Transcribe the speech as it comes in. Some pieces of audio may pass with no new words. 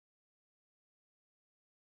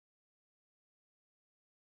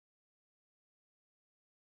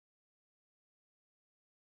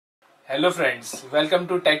Hello friends, welcome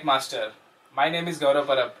to Tech Master. My name is Gaurav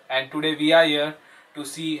Parab and today we are here to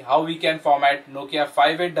see how we can format Nokia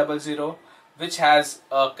 5800 which has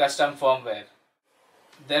a custom firmware.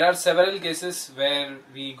 There are several cases where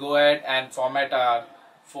we go ahead and format our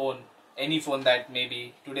phone, any phone that may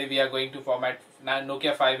be. Today we are going to format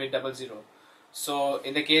Nokia 5800. So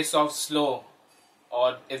in the case of slow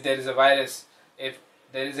or if there is a virus, if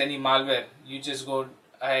there is any malware, you just go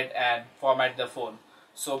ahead and format the phone.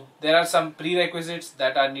 So there are some prerequisites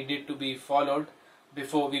that are needed to be followed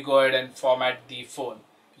before we go ahead and format the phone.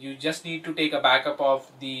 You just need to take a backup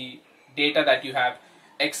of the data that you have,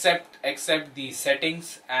 except the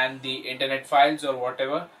settings and the internet files or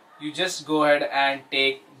whatever. You just go ahead and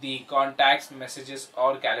take the contacts, messages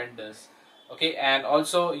or calendars. Okay, and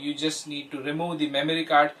also you just need to remove the memory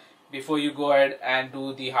card before you go ahead and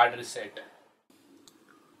do the hard reset.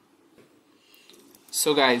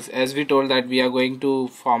 So guys, as we told that we are going to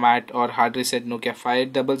format or hard reset Nokia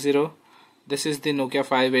 5800. This is the Nokia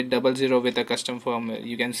 5800 with a custom firmware.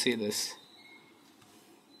 You can see this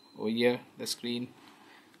over here, the screen,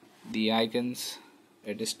 the icons.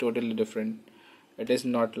 It is totally different. It is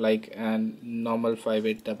not like a normal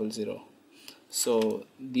 5800. So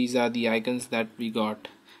these are the icons that we got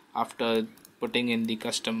after putting in the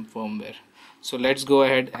custom firmware. So let's go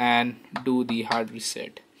ahead and do the hard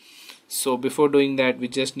reset. So before doing that, we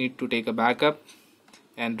just need to take a backup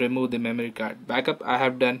and remove the memory card. Backup I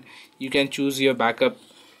have done. You can choose your backup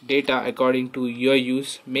data according to your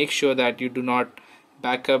use. Make sure that you do not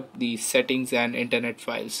back up the settings and internet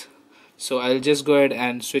files. So I'll just go ahead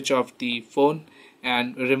and switch off the phone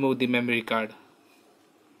and remove the memory card.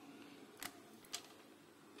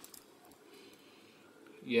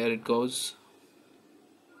 Here it goes.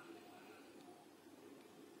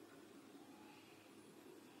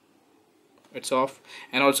 It's off,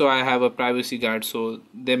 and also I have a privacy guard, so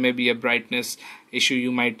there may be a brightness issue.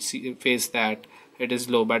 You might face that it is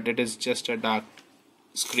low, but it is just a dark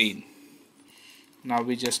screen. Now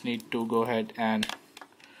we just need to go ahead and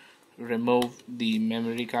remove the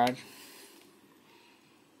memory card.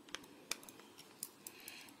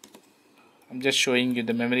 I'm just showing you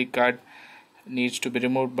the memory card needs to be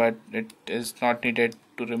removed, but it is not needed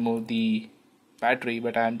to remove the battery,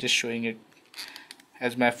 but I'm just showing it.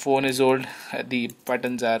 As my phone is old, the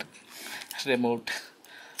buttons are removed.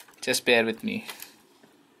 Just bear with me.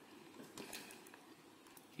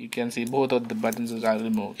 You can see both of the buttons are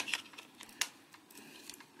removed.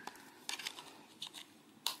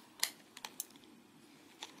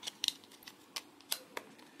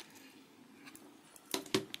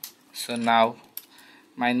 So now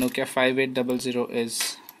my Nokia 5800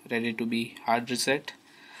 is ready to be hard reset.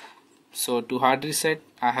 So to hard reset,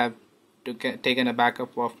 I have taken a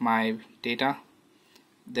backup of my data.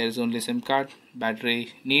 There is only SIM card.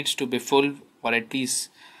 Battery needs to be full or at least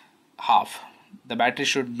half. The battery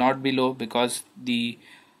should not be low because the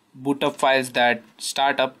boot up files that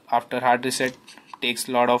start up after hard reset takes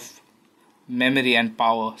a lot of memory and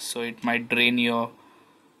power, so it might drain your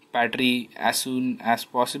battery as soon as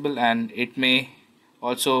possible, and it may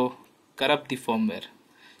also corrupt the firmware.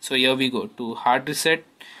 So here we go. To hard reset,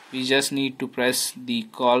 we just need to press the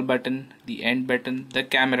call button, the end button, the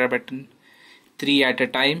camera button, 3 at a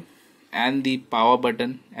time, and the power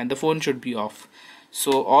button, and the phone should be off.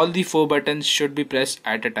 So all the 4 buttons should be pressed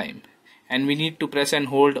at a time, and we need to press and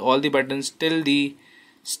hold all the buttons till the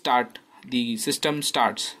system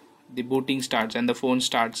starts, the booting starts and the phone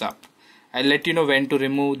starts up. I'll let you know when to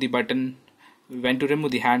remove the button, when to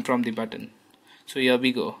remove the hand from the button. So here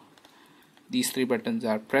we go. These 3 buttons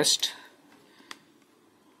are pressed.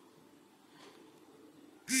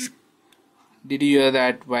 Did you hear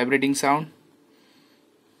that vibrating sound?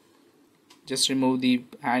 Just remove the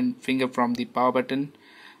finger from the power button.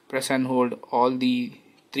 Press and hold all the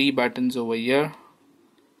 3 buttons over here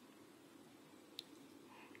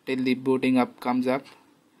till the booting up comes up.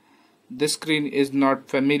 This screen is not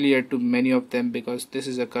familiar to many of them because this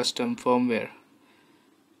is a custom firmware.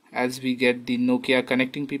 As we get the Nokia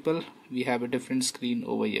connecting people, we have a different screen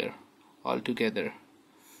over here altogether.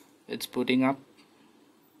 It's booting up.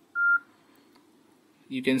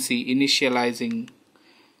 You can see initializing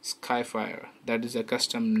Skyfire. That is a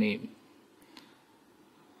custom name.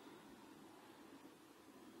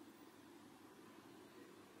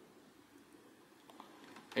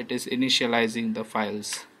 It is initializing the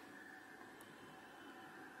files.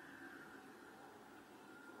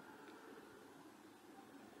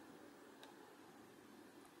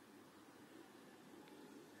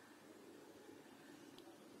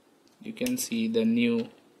 You can see the new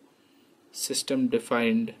system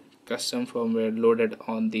defined custom firmware loaded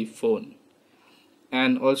on the phone.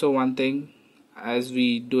 And also one thing, as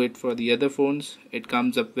we do it for the other phones, it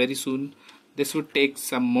comes up very soon. This would take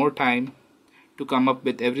some more time to come up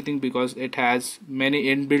with everything because it has many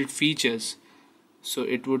inbuilt features, so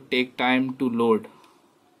it would take time to load.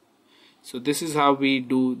 So this is how we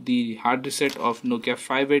do the hard reset of Nokia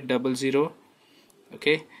 5800.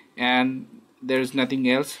 Okay, and there is nothing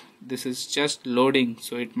else. This is just loading,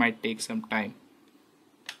 so it might take some time.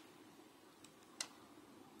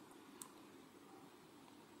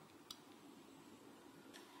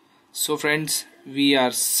 So friends, we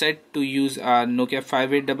are set to use our Nokia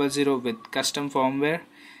 5800 with custom firmware.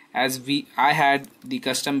 As I had the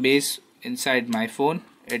custom base inside my phone,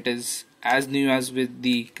 it is as new as with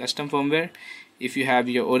the custom firmware. If you have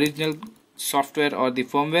your original software or the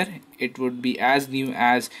firmware, it would be as new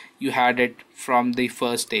as you had it from the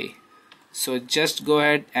first day. So just go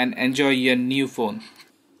ahead and enjoy your new phone.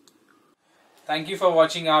 Thank you for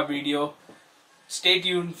watching our video. Stay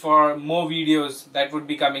tuned for more videos that would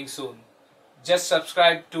be coming soon. Just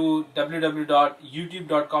subscribe to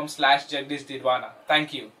www.youtube.com/JagdishDidwana.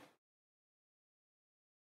 Thank you.